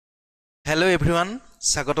Hello everyone,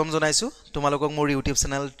 স্বাগতম জনাইছো তোমালোকক মোৰ ইউটিউব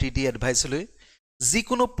চেনেল 3D এডভাইস লৈ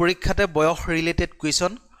যিকোনো পৰীক্ষাতে বয়স ৰিলেটেড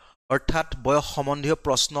কুৱেশ্যন অৰ্থাৎ বয়স সম্বন্ধীয়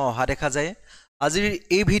প্ৰশ্ন অহা দেখা যায় আজিৰ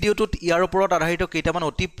এই ভিডিঅটোত ইয়াৰ ওপৰত আধাৰিত কেইটামান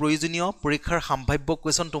অতি প্ৰয়োজনীয় পৰীক্ষাৰ সম্ভাৱ্য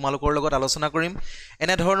কুৱেশ্যন তোমালোকৰ লগত আলোচনা কৰিম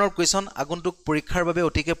এনে ধৰণৰ কুৱেশ্যন আগন্তুক পৰীক্ষাৰ বাবে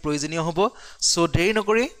অতিকে প্ৰয়োজনীয় হ'ব সো দেৰি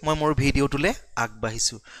নকৰি মই মোৰ ভিডিঅটোলে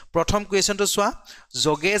আগবাঢ়িছো প্ৰথম কুৱেশ্যনটো চোৱা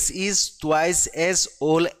Yogesh is twice as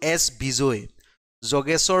old as বিজয়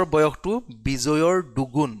যোগেশৰ বয়সটো বিজয়ৰ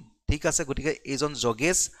দুগুণ ঠিক আছে গতিকে এজন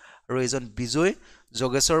যোগেশ আৰু এজন বিজয়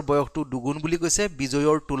যোগেশৰ বয়সটো দুগুণ বুলি কৈছে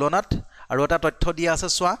বিজয়ৰ তুলনাত আৰু এটা তথ্য দিয়া আছে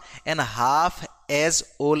চোৱা and half as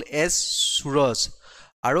old as Suraj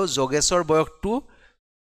আৰু যোগেশৰ বয়সটো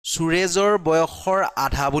সুৰেজৰ বয়সৰ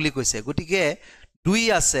আধা বুলি কৈছে গতিকে 2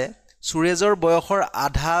 আছে সুৰেজৰ বয়সৰ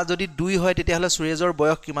আধা যদি 2 হয় তেতিয়াহলে সুৰেজৰ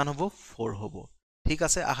বয়স কিমান হ'ব 4 হ'ব ঠিক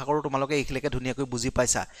আছে আশা কৰো তোমালোকে এইখিলৈকে ধুনীয়াকৈ বুজি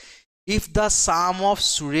পাইছা If the sum of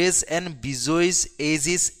Suresh and Bijoy's age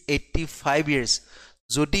is 85 years,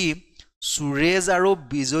 যদি সুৰেজ আৰু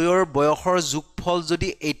বিজয়ৰ বয়সৰ যোগফল যদি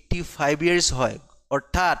 85 years হয়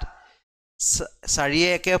অৰ্থাৎ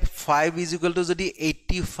 4 5 যদি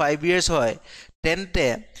 85 years হয় তেন্তে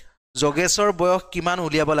যোগেশৰ বয়স কিমান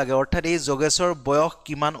উলিয়াব লাগে অৰ্থাৎ এই যোগেশৰ বয়স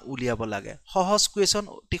কিমান উলিয়াব লাগে সহজ কোৱেশ্যন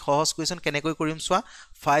অতি সহজ কোৱেশ্যন কেনেকৈ কৰিম চোৱা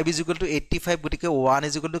 5 85 গতিকে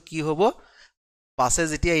 1 কি হ'ব পাছে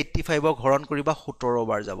যেতিয়া 85 ক হৰণ কৰিবা 17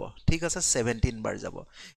 বাৰ যাব ঠিক আছে 17 বাৰ যাব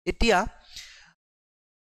এতিয়া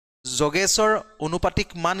যোগেশৰ অনুপাতিক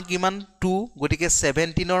মান কিমান 2 গতিকে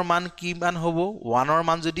 17 ৰ মান কিমান হ'ব 1 ৰ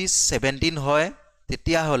মান যদি 17 হয়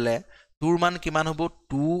তেতিয়া হলে 2 ৰ মান কিমান হ'ব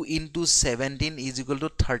 2 * 17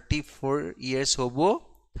 = 34 years হ'ব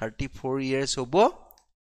 34 years হ'ব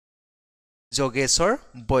যোগেশৰ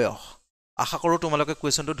বয়স আশা কৰো তোমালোকে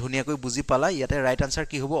কোৱেশ্যনটো ধুনীয়াকৈ বুজি পালা ইয়াতে ৰাইট আনসাৰ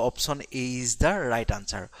কি হ'ব option A is the right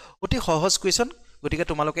answer অতি সহজ কোৱেশ্যন গতিকে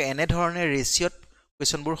তোমালোকে এনে ধৰণে ৰেচিঅত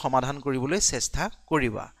কোৱেশ্যনবোৰ সমাধান কৰিবলৈ চেষ্টা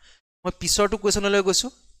কৰিবা মই পিছৰটো কোৱেশ্যনলৈ গৈছো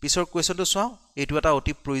পিছৰ কোৱেশ্যনটো চাও এইটো এটা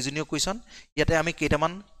অতি প্ৰয়োজনীয় কোৱেশ্যন ইয়াতে আমি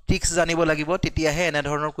কেইটামান ট্ৰিক্স জানিব লাগিব তেতিয়াহে এনে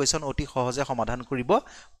ধৰণৰ কোৱেশ্যন অতি সহজে সমাধান কৰিব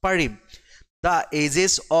পাৰিম The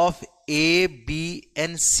ages of A, B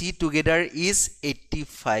and C together is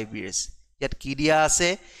 85 years ইয়াত কি দিয়া আছে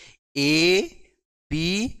A, B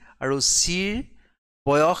আৰু C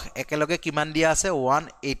বয়স একেলগে কিমান দিয়া আছে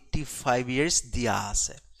 185 years দিয়া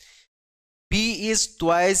আছে B is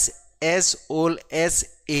twice as old as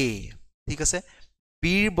A ঠিক আছে B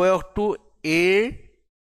ৰ বয়সটো A ৰ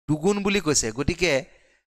দুগুণ বুলি কৈছে গতিকে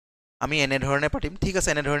আমি এনে ধৰণে পাতিম ঠিক আছে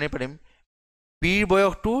এনে ধৰণে পাতিম B ৰ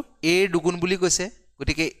বয়সটো A ৰ দুগুণ বুলি কৈছে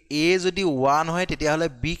গতিকে A যদি 1 হয় তেতিয়াহলে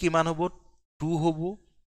B কিমান হ'ব 2 হ'ব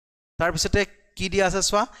তাৰ পিছতে কি দিয়া আছে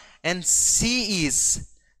চোৱা and C is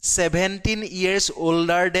 17 years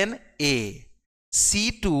older than A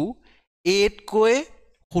C2 8 কৈ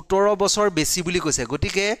 17 বছৰ বেছি বুলি কৈছে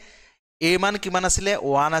গতিকে A মান কিমান আছিল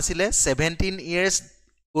 1 আছিল 17 years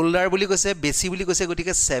older বুলি কৈছে বেছি বুলি কৈছে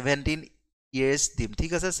গতিকে 17 years দিম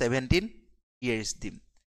ঠিক আছে 17 years দিম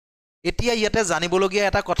এতিয়া ইয়াতে জানিবলগীয়া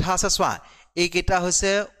এটা কথা আছে চোৱা এই কেইটা হৈছে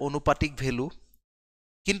অনুপাতিক ভ্যালু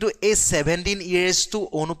কিন্তু এই 17 years টু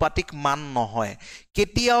অনুপাতিক মান নহয়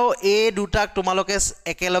কেতিয়াও এই দুটাক তোমালোকে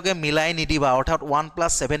একেলগে মিলাই নিদিবা অৰ্থাৎ 1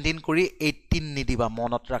 + 17 কৰি 18 নিদিবা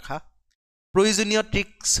মনত ৰাখা প্ৰয়োজনীয়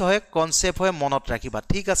ট্ৰিক্স হয় কনসেপ্ট হয় মনত ৰাখিবা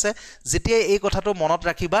ঠিক আছে যেতিয়া এই কথাটো মনত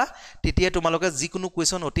ৰাখিবা তেতিয়া তোমালোকে যিকোনো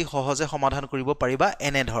কোৱেশ্যন অতি সহজে সমাধান কৰিব পাৰিবা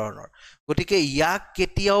এনে ধৰণৰ গতিকে ইয়াক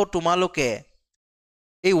কেতিয়াও তোমালোকে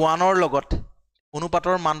এই 1 ৰ লগত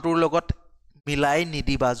অনুপাতৰ মানটোৰ লগত মিলাই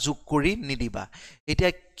নিদিবা যোগ কৰি নিদিবা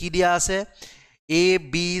এতিয়া কি দিয়া আছে A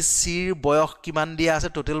B C ৰ বয়স কিমান দিয়া আছে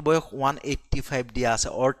টোটাল বয়স 185 দিয়া আছে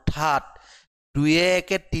অৰ্থাৎ 2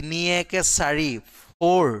 1 3 1 4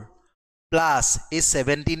 4 প্লাস এই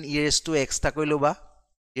 17 years টু এক্সট্ৰা কৰি লবা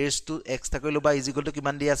years টু এক্সট্ৰা কৰি লবা =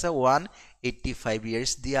 কিমান দিয়া আছে 185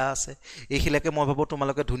 years দিয়া আছে এইখিলাকে মই ভাবো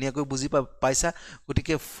তোমালোকে ধুনীয়াকৈ বুজি পাইছা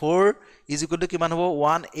গতিকে 4 = কিমান হ'ব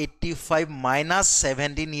 185 -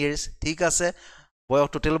 17 years ঠিক আছে বয়স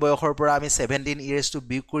টোটাল বয়সৰ পৰা আমি 17 years টু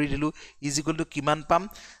বিয়োগ কৰি দিলো = কিমান পাম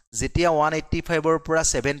যেতিয়া 185 ৰ পৰা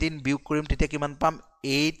 17 বিয়োগ কৰিম তেতিয়া কিমান পাম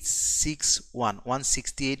 861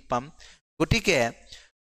 168 পাম গতিকে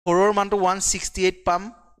 4 ৰ মানটো 168 পাম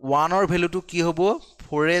 1 ৰ ভ্যালুটো কি হ'ব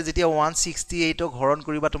 4 এ যেতিয়া 168 ক হৰণ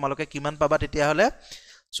কৰিবা তোমালোকে কিমান পাবা তেতিয়া হলে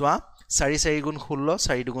চোৱা 4 4 গুণ 16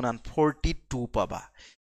 4 2 গুণ 42 পাবা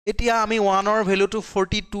এতিয়া আমি 1 ৰ ভ্যালুটো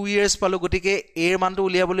 42 years পালো গতিকে a ৰ মানটো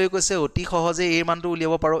উলিয়াবলৈ কৈছে অতি সহজে a ৰ মানটো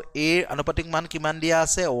উলিয়াব পাৰো a ৰ আনুপাতিক মান কিমান দিয়া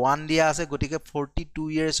আছে 1 দিয়া আছে গতিকে 42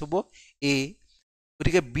 years হ'ব a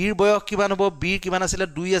গতিকে b ৰ বয়স কিমান হ'ব b কিমান আছিল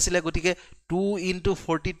 2 আছিল গতিকে 2 *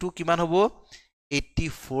 42 কিমান হ'ব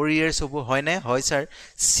 84 years hobo hoy ne hoy sir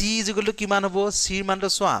c is equal to kiman hobo c er মান to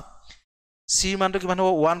soa c er মান to kiman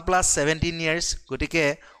hobo 1 plus 17 years gotike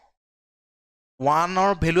 1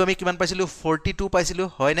 or value ami kiman paisilu 42 paisilu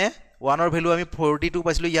hoy ne 1 or value ami 42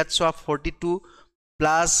 paisilu yat soa 42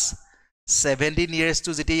 plus 17 years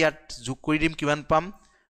to jeti yat jog kori dim kiman pam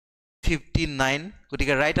 59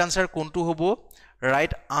 gotike right answer kontu hobo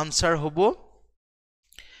right answer hobo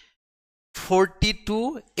 42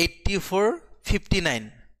 84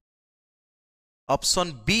 59 option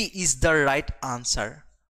B is the right answer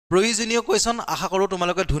প্ৰয়োজনীয় question আশা কৰো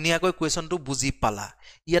তোমালোকে ধুনিয়াকৈ কোৱেশ্যনটো বুজি পালা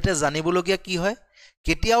ইয়াতে জানিবলগীয়া কি হয়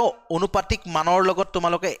কেতিয়াও অনুপাতিক মানৰ লগত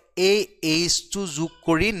তোমালোকে এই এইচ টু যোগ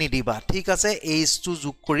কৰি নিদিবা ঠিক আছে এইচ টু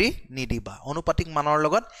যোগ কৰি নিদিবা অনুপাতিক মানৰ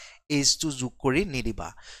লগত এইচ টু যোগ কৰি নিদিবা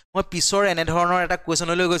মই পিছৰ এনে ধৰণৰ এটা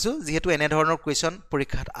কোৱেশ্যন লৈ গৈছো যেহেতু এনে ধৰণৰ কোৱেশ্যন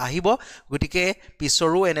পৰীক্ষাত আহিব গতিকে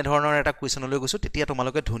পিছৰো এনে ধৰণৰ এটা কোৱেশ্যন লৈ গৈছো তেতিয়া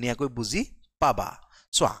তোমালোকে ধুনিয়াকৈ বুজি পাবা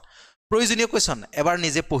চোৱা প্ৰয়োজনীয় কোৱেশ্যন এবাৰ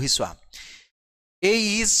নিজে পঢ়ি চোৱা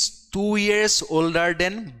A is 2 years older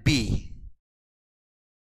than B.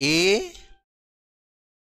 A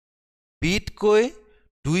বিতকৈ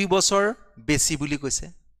 2 বছৰ বেছি বুলি কৈছে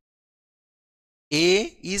A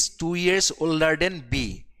is 2 years older than B.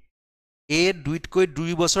 A দুইতকৈ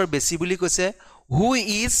 2 বছৰ বেছি বুলি কৈছে who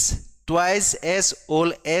is twice as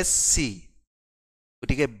old as C.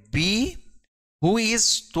 গতিকে B who is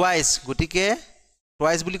twice গতিকে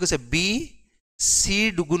twice বুলি কৈছে B C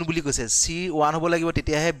দুগুণ বুলি কৈছে C 1 হ'ব লাগিব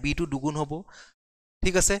তেতিয়াহে B টো দুগুণ হ'ব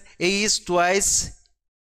ঠিক আছে A is twice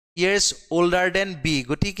years older than B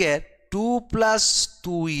গতিকে 2 plus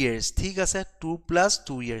 2 years ঠিক আছে 2 plus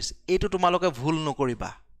 2 years এইটো তোমালোকে ভুল নকৰিবা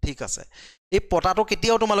ঠিক আছে এই পটাটো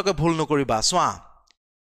কেতিয়াও তোমালোকে ভুল নকৰিবা চোৱা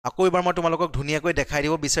আকৌ এবাৰ মই তোমালোকক ধুনিয়াকৈ দেখাই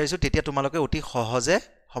দিব বিচাৰিছো তেতিয়া তোমালোকে অতি সহজে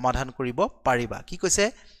সমাধান কৰিব পাৰিবা কি কৈছে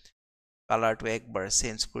কালাৰটো একবাৰ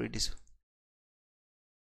চেঞ্জ কৰি দিছো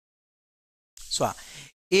So,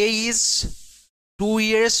 A is 2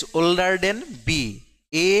 years older than B.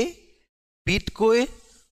 A বিতকৈ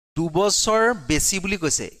 2 বছৰ বেছি বুলি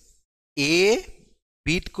কৈছে A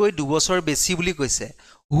বিতকৈ 2 বছৰ বেছি বুলি কৈছে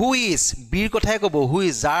who is B ৰ কথাই ক'ব who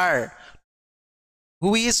is যাৰ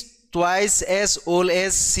who is twice as old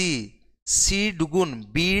as C C দুগুণ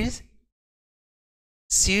B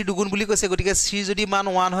C দুগুণ বুলি কৈছে গতিকে C যদি মান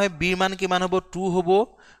 1 হয় B মান কিমান হ'ব 2 হ'ব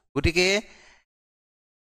গতিকে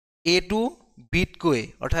A টো বিতকৈ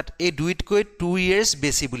অৰ্থাৎ এই দুইতকৈ 2 years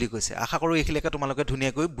বেছি বুলি কৈছে আশা কৰো এইখিলেকে তোমালোকে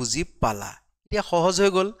ধুনিয়াকৈ বুজি পালা এতিয়া সহজ হৈ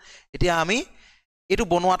গল এতিয়া আমি এটো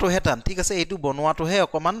বনোৱাটো হেতান ঠিক আছে এটো বনোৱাটো হে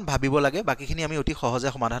অকমান ভাবিব লাগে বাকিখিনি আমি অতি সহজে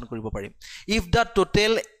সমাধান কৰিব পাৰিম if the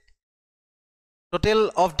total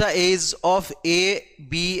of the age of A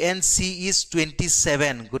B and C is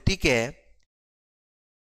 27 গতিকে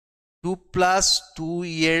 2 plus 2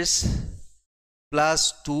 years plus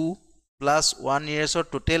 2 plus 1 years or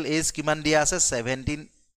total age কিমান দিয়া আছে 17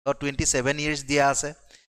 or 27 years দিয়া আছে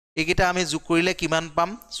এইকিটা আমি যোগ কৰিলে কিমান পাম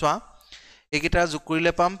সোৱা এইকিটা যোগ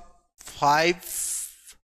কৰিলে পাম 5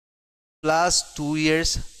 plus 2 years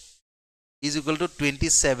is equal to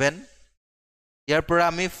 27 ইয়াৰ পৰা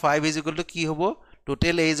আমি 5 is equal to কি হ'ব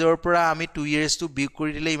total age or পৰা আমি 2 years to বিয়োগ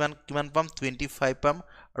কৰি দিলে ইমান কিমান পাম 25 পাম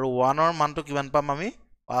আৰু 1 ৰ মানটো কিমান পাম আমি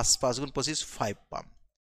 5 গুণ 25 5 পাম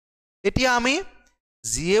এতিয়া আমি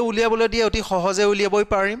জিয়ে উলিয়াবলৈ দিয়ে অতি সহজে উলিয়াবই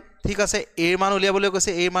পাৰিম ঠিক আছে এৰ মান উলিয়াবলৈ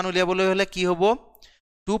কৈছে এৰ মান উলিয়াবলৈ হলে কি হ'ব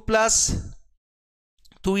 2 plus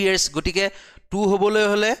 2 years গটিকে 2 হ'বলৈ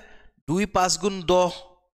হলে 2 5 গুণ 10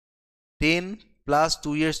 10 plus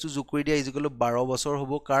 2 years to যোগ কৰি দিয়া ইজ ইকুৱেল টু 12 বছৰ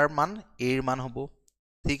হ'ব কাৰ মান এৰ মান হ'ব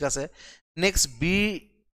ঠিক আছে নেক্সট বি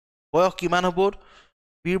বয়স কিমান হ'ব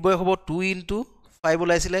বিৰ বয়স হ'ব 2 into 5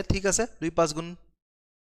 ওলাইছিলে ঠিক আছে 2 5 গুণ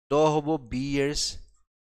 10 হ'ব বি ইয়াৰ্স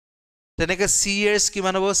তেনেকে c years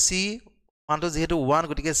কিমান হ'ব c মানটো যেহেতু 1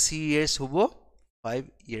 গটিকে c years হ'ব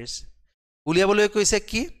 5 years উলিয়াবলৈ কৈছে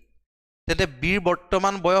কি তেতে বিৰ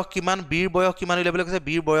বৰ্তমান বয়স কিমান বিৰ বয়স কিমান উলিয়াবলৈ কৈছে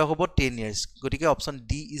বিৰ বয়স হ'ব 10 years গটিকে option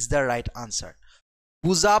D is the right answer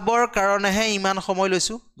বুজাবৰ কাৰণেহে ইমান সময়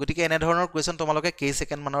লৈছো গটিকে এনে ধৰণৰ কোৱেশ্চন তোমালোকে কেই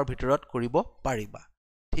সেকেন্ড মানৰ ভিতৰত কৰিব পাৰিবা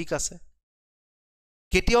ঠিক আছে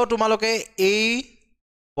কেতিয়াও তোমালোকে এই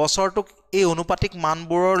বছৰটোক এই অনুপাতিক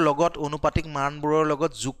মানবোৰৰ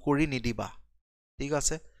লগত যোগ কৰি নিদিবা ঠিক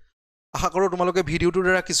আছে আশা কৰো তোমালোকে ভিডিওটোৰ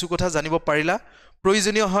দ্বাৰা কিছু কথা জানিব পাৰিলা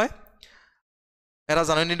প্ৰয়োজনীয় হয় এটা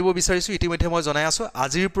জাননী দিব বিচাৰিছো ইতিমধ্যে মই জনাই আছো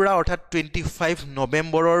আজিৰ পৰা অৰ্থাৎ 25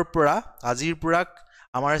 নৱেম্বৰৰ পৰা আজিৰ পৰা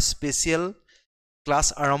আমাৰ স্পেশাল ক্লাস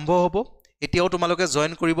আৰম্ভ হ'ব এতিয়াও তোমালোকে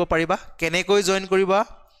জয়েন কৰিব পাৰিবা কেনেকৈ জয়েন কৰিবা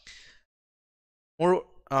মোৰ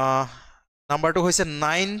নাম্বাৰটো হৈছে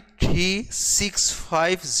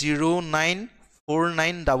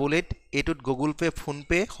 9365094988 এটোত গুগল পে ফোন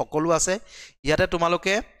পে সকলো আছে ইয়াতে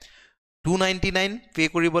তোমালোকে 299 পে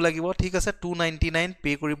কৰিব লাগিব ঠিক আছে 299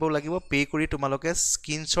 পে কৰিব লাগিব পে কৰি তোমালোকে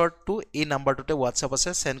স্ক্ৰিনশ্বটটো এই নাম্বাৰটোতে WhatsApp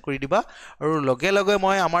আছে সেন্ড কৰি দিবা আৰু লগে লগে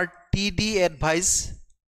মই আমাৰ টিডি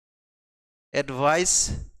এডভাইস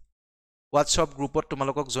WhatsApp গ্ৰুপত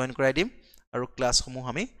তোমালোকক জয়েন কৰাই দিম আৰু ক্লাছসমূহ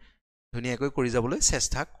আমি ধুনীয়াকৈ কৰি যাবলৈ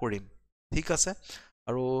চেষ্টা কৰিম ঠিক আছে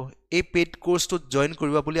আৰু এই পেইড কোৰ্সটোত জয়েন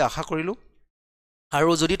কৰিবা বুলি আশা কৰিলো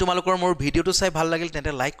আৰু যদি তোমালোকৰ মোৰ ভিডিওটো চাই ভাল লাগিল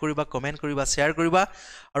তেন্তে লাইক কৰিবা কমেন্ট কৰিবা শেয়াৰ কৰিবা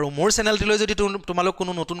আৰু মোৰ চেনেলটিলৈ যদি তোমালোক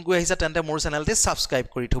কোনো নতুনকৈ আহিছা তেন্তে মোৰ চেনেলটি সাবস্ক্ৰাইব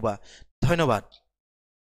কৰি থবা ধন্যবাদ